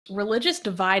Religious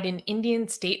divide in Indian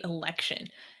state election.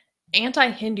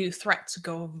 Anti-Hindu threats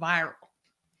go viral.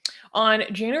 On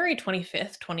January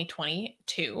 25th,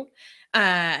 2022,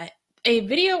 a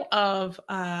video of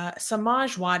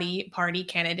Samajwadi Party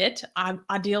candidate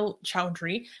Adil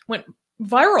Chowdhury went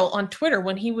viral on Twitter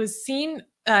when he was seemed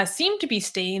to be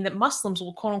stating that Muslims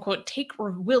will quote unquote take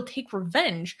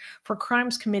revenge for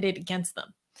crimes committed against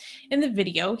them. In the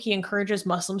video, he encourages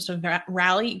Muslims to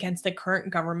rally against the current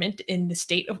government in the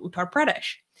state of Uttar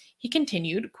Pradesh. He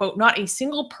continued, quote, "Not a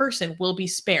single person will be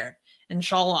spared,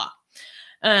 inshallah."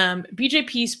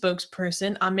 BJP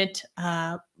spokesperson Amit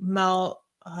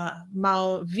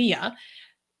Malviya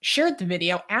shared the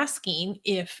video asking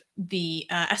if the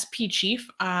SP chief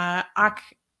Akhilesh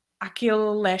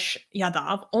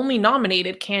Yadav only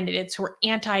nominated candidates who were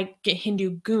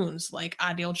anti-Hindu goons like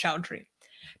Adil Chowdhury.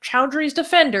 Chowdhury's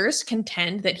defenders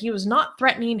contend that he was not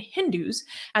threatening Hindus,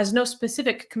 as no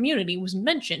specific community was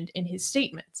mentioned in his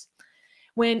statements.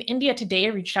 When India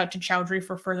Today reached out to Chowdhury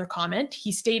for further comment,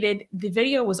 he stated the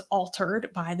video was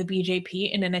altered by the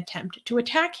BJP in an attempt to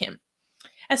attack him.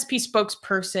 SP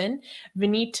spokesperson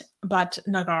Vineet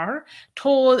Bhatnagar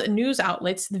told news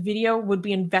outlets the video would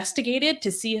be investigated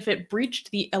to see if it breached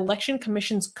the Election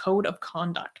Commission's code of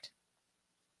conduct.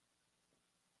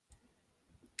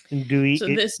 Do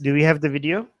we have the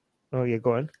video? Oh yeah,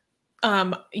 go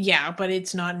on. Yeah, but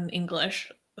it's not in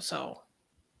English, so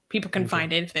people can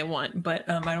find it if they want, but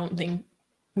I don't think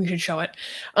we should show it.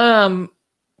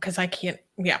 Because I can't,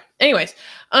 yeah. Anyways,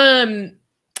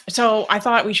 so I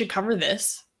thought we should cover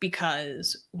this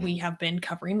because we have been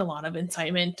covering a lot of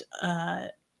incitement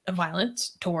of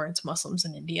violence towards Muslims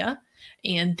in India.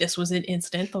 And this was an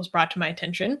incident that was brought to my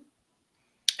attention.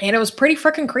 And it was pretty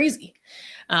freaking crazy.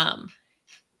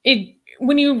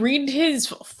 When you read his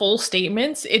full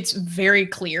statements, it's very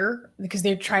clear because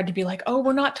they've tried to be like, oh,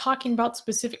 we're not talking about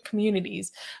specific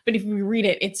communities. But if you read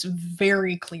it, it's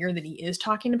very clear that he is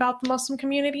talking about the Muslim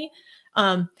community.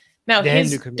 Now, the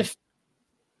Hindu community.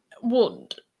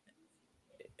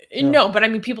 No, but I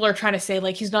mean, people are trying to say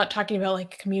like he's not talking about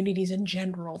like communities in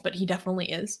general, but he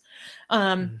definitely is.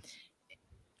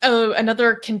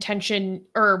 Another contention,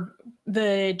 or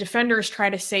the defenders try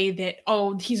to say that,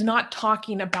 oh, he's not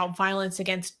talking about violence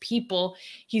against people.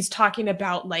 He's talking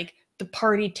about like the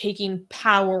party taking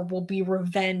power will be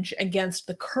revenge against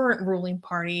the current ruling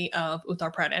party of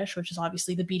Uttar Pradesh, which is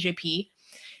obviously the BJP,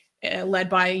 led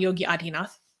by Yogi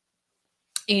Adityanath.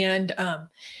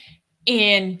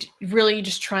 And really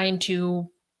just trying to,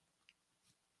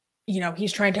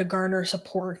 he's trying to garner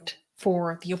support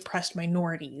for the oppressed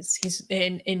minorities. He's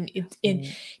in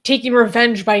taking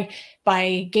revenge by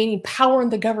gaining power in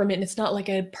the government. It's not like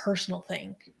a personal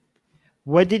thing.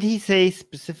 What did he say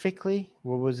specifically?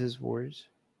 What was his words?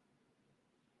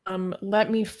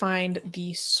 Let me find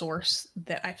the source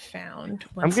that I found.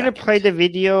 I'm gonna play the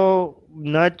video,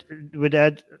 not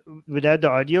without the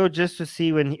audio, just to see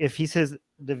if he says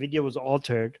the video was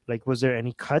altered. Like, was there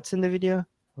any cuts in the video?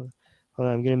 Hold on,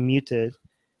 I'm gonna mute it.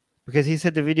 Because he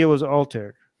said the video was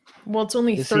altered. Well, it's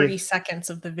only 30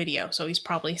 seconds of the video, so he's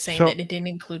probably saying that it didn't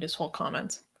include his full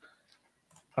comments.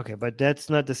 Okay, but that's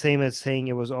not the same as saying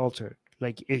it was altered.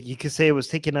 Like, you could say it was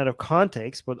taken out of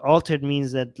context, but altered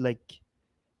means that, like,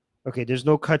 okay, there's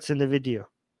no cuts in the video.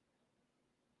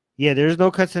 Yeah, there's no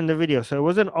cuts in the video, so it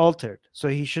wasn't altered. So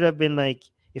he should have been like,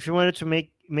 if he wanted to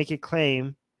make a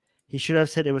claim, he should have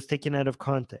said it was taken out of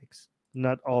context,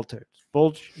 not altered.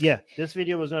 Yeah, this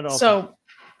video was not altered. So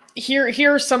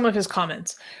here are some of his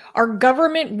comments. Our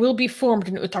government will be formed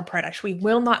in Uttar Pradesh. We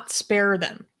will not spare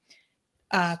them.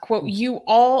 Quote, you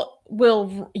all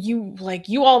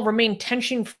remain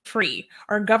tension free.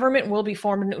 Our government will be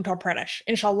formed in Uttar Pradesh.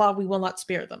 Inshallah, we will not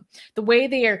spare them. The way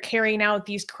they are carrying out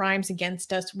these crimes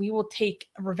against us, we will take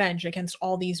revenge against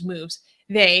all these moves.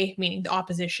 They, meaning the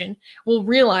opposition, will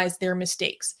realize their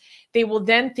mistakes. They will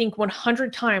then think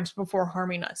 100 times before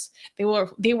harming us. They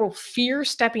will fear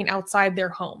stepping outside their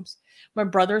homes. My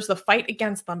brothers, the fight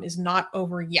against them is not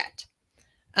over yet.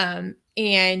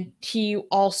 And he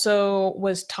also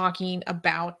was talking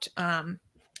about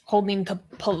holding the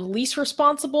police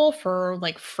responsible for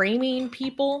like framing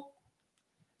people.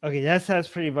 Okay, that sounds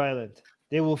pretty violent.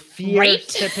 They will fear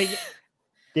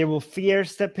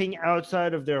stepping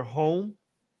outside of their home.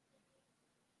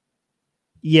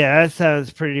 Yeah, that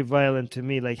sounds pretty violent to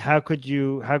me. Like, how could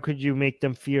you make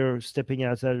them fear stepping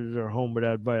outside of their home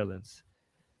without violence?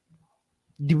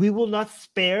 We will not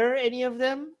spare any of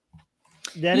them.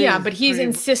 But he's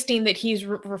insisting that he's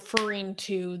referring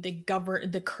to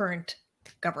the current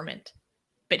government.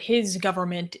 But his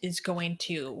government is going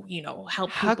to,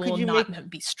 help people not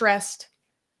be stressed.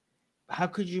 how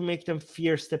could you make them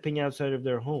fear stepping outside of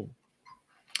their home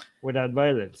without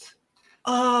violence?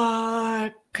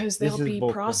 Because they'll This is be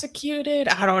bullcrap. prosecuted.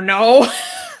 I don't know.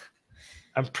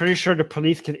 I'm pretty sure the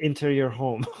police can enter your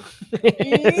home.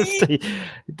 So,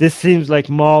 this seems like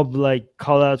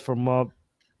call out for mob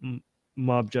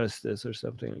justice or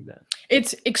something like that.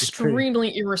 It's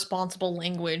extremely irresponsible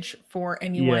language for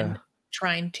anyone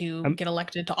trying to get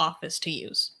elected to office to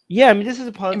use. Yeah, I mean, this is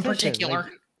a politician. In particular.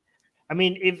 Like, I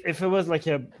mean, if it was like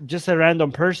just a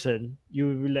random person, you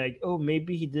would be like, oh,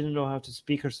 maybe he didn't know how to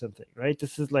speak or something, right?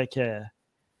 This is like I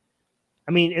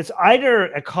mean, it's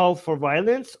either a call for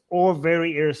violence or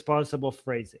very irresponsible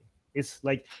phrasing. It's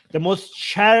like the most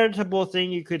charitable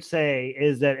thing you could say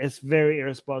is that it's very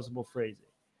irresponsible phrasing.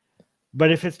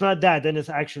 But if it's not that, then it's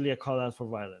actually a call out for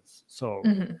violence. So,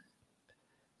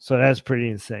 so that's pretty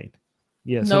insane.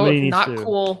 Yeah, no, not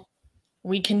cool.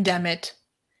 We condemn it.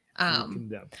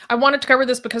 I wanted to cover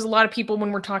this because a lot of people,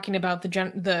 when we're talking about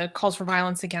the calls for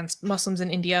violence against Muslims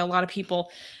in India, a lot of people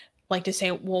like to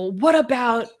say, well, what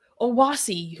about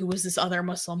Owasi, who was this other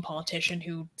Muslim politician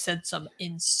who said some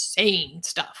insane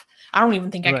stuff? I don't even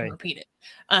think I can repeat it.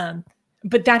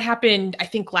 But that happened, I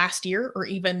think, last year or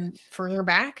even further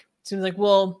back. So it was like,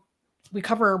 well, we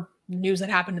cover news that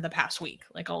happened in the past week.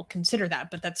 Like, I'll consider that,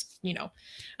 but that's,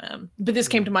 but this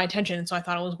came to my attention, and so I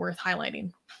thought it was worth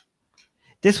highlighting.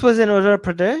 This was in Uttar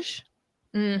Pradesh?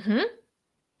 Mm-hmm.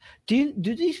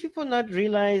 Do these people not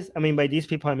realize, I mean, by these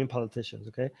people, I mean politicians,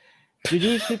 okay? Do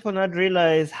these people not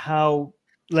realize how,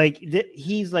 like,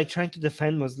 he's, like, trying to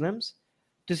defend Muslims?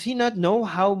 Does he not know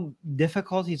how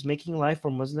difficult he's making life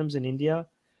for Muslims in India?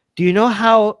 Do you know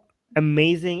how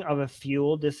amazing of a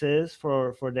fuel this is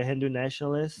for the Hindu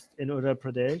nationalists in Uttar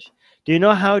Pradesh? Do you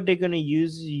know how they're going to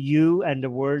use you and the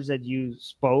words that you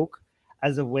spoke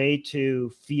as a way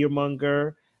to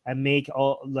fearmonger and make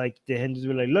all, like, the Hindus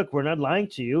be like, look, we're not lying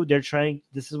to you. They're trying,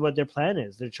 this is what their plan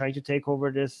is. They're trying to take over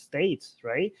this state,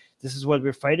 right? This is what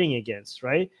we're fighting against,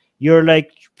 right? You're,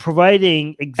 like,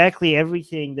 providing exactly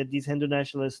everything that these Hindu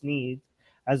nationalists need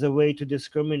as a way to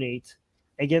discriminate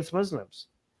against Muslims.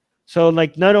 So,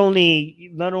 like, not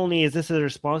only is this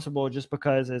irresponsible just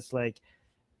because it's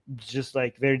just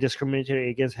very discriminatory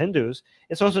against Hindus,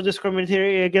 it's also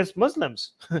discriminatory against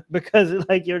Muslims because,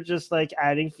 like, you're just, like,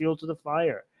 adding fuel to the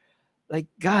fire. Like,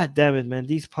 god damn it, man,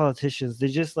 these politicians, they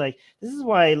just, like, this is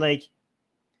why, like,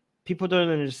 people don't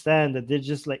understand that they're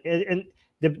just, like, and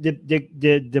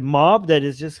the mob that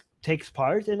is just takes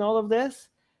part in all of this,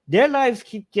 their lives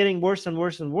keep getting worse and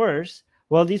worse and worse,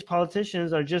 while these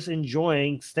politicians are just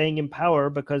enjoying staying in power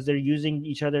because they're using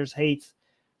each other's hates,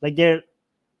 like, they're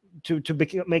to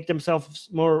make themselves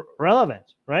more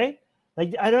relevant, right?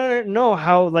 Like, I don't know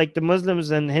how, like, the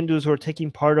Muslims and Hindus who are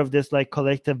taking part of this, like,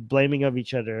 collective blaming of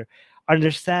each other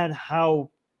understand how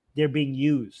they're being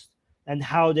used and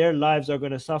how their lives are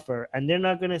going to suffer, and they're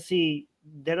not going to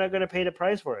pay the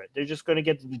price for it. They're just going to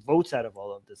get votes out of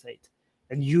all of this hate.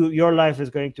 And your life is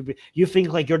going to be, you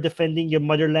think like you're defending your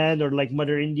motherland or like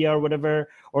Mother India or whatever,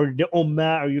 or the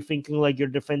Ummah, or you thinking like you're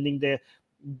defending the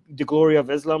glory of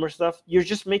Islam or stuff. You're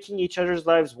just making each other's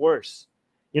lives worse.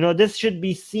 This should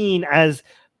be seen as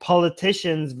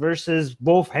politicians versus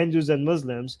both Hindus and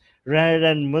Muslims rather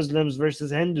than Muslims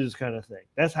versus Hindus kind of thing.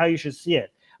 That's how you should see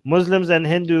it. Muslims and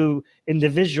Hindu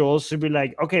individuals should be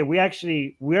like, okay,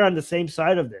 we're on the same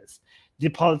side of this. The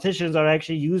politicians are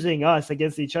actually using us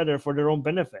against each other for their own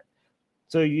benefit.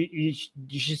 So you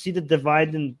should see the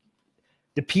divide in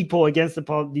the people against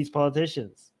these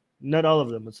politicians. Not all of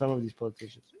them, but some of these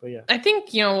politicians. But yeah, I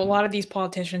think a lot of these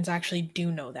politicians actually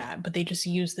do know that, but they just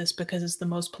use this because it's the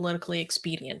most politically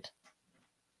expedient.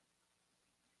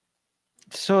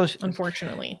 So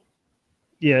unfortunately,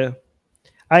 yeah,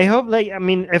 I hope, like, I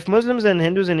mean, if Muslims and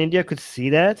Hindus in India could see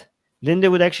that, then they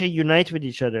would actually unite with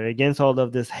each other against all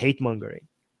of this hate mongering.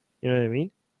 You know what I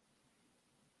mean?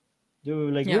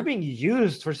 Dude, like, we're being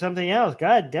used for something else.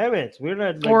 God damn it. We're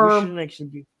not, like, we shouldn't actually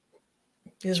be.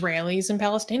 Israelis and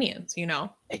Palestinians,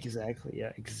 Exactly.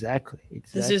 Yeah, exactly.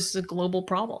 This is a global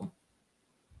problem.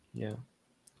 Yeah.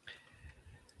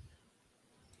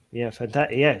 Yeah,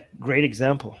 fantastic. Yeah, great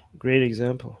example. Great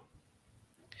example.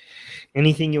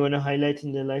 Anything you want to highlight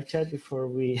in the live chat before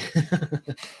we...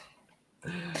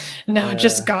 No,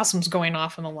 just gossip's going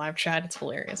off in the live chat. It's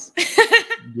hilarious.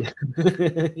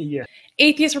 Yeah.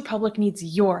 Atheist Republic needs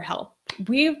your help.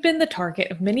 We've been the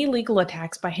target of many legal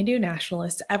attacks by Hindu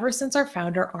nationalists ever since our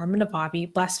founder, Armin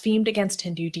Navabi, blasphemed against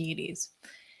Hindu deities.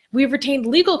 We have retained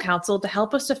legal counsel to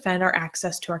help us defend our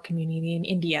access to our community in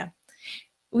India.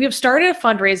 We have started a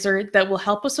fundraiser that will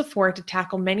help us afford to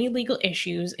tackle many legal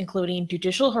issues, including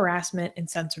judicial harassment and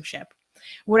censorship.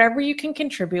 Whatever you can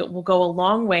contribute will go a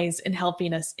long ways in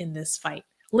helping us in this fight.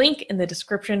 Link in the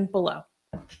description below.